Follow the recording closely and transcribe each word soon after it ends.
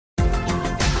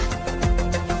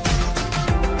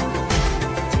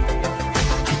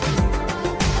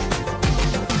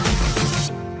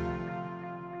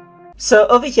So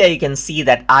over here you can see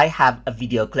that I have a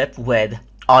video clip with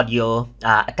audio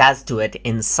attached to it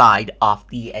inside of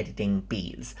the editing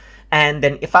piece. And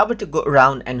then if I were to go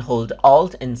around and hold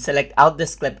Alt and select out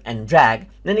this clip and drag,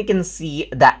 then you can see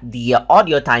that the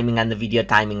audio timing and the video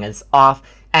timing is off,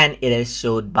 and it is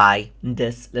showed by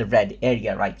this red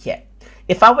area right here.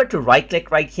 If I were to right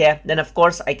click right here, then of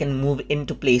course I can move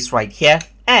into place right here.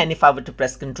 And if I were to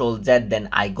press Ctrl Z, then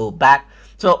I go back.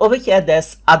 So over here,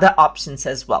 there's other options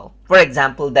as well. For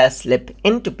example, there's slip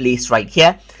into place right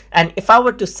here. And if I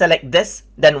were to select this,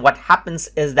 then what happens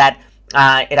is that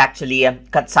it actually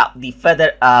cuts out the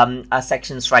further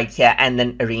sections right here and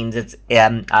then arranges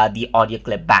the audio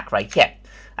clip back right here.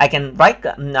 I can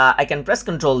press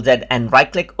Ctrl Z and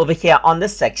right click over here on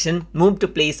this section. Move to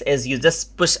place is you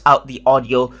just push out the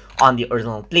audio on the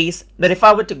original place. But if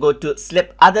I were to go to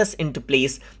slip others into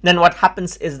place, then what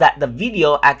happens is that the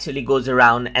video actually goes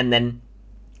around and then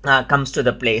comes to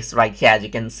the place right here, as you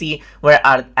can see,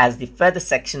 whereas the further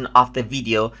section of the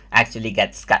video actually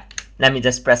gets cut. Let me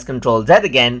just press Ctrl Z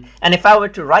again, and if I were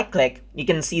to right click, you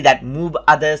can see that move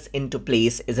others into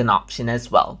place is an option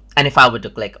as well. And if I were to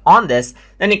click on this,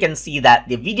 then you can see that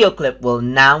the video clip will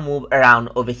now move around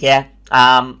over here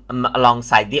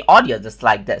alongside the audio, just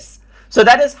like this. So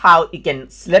that is how you can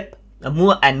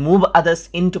move others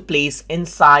into place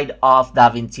inside of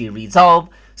Davinci Resolve.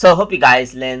 So I hope you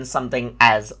guys learned something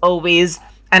as always.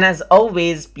 And as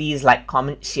always, please like,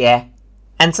 comment, share,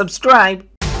 and subscribe.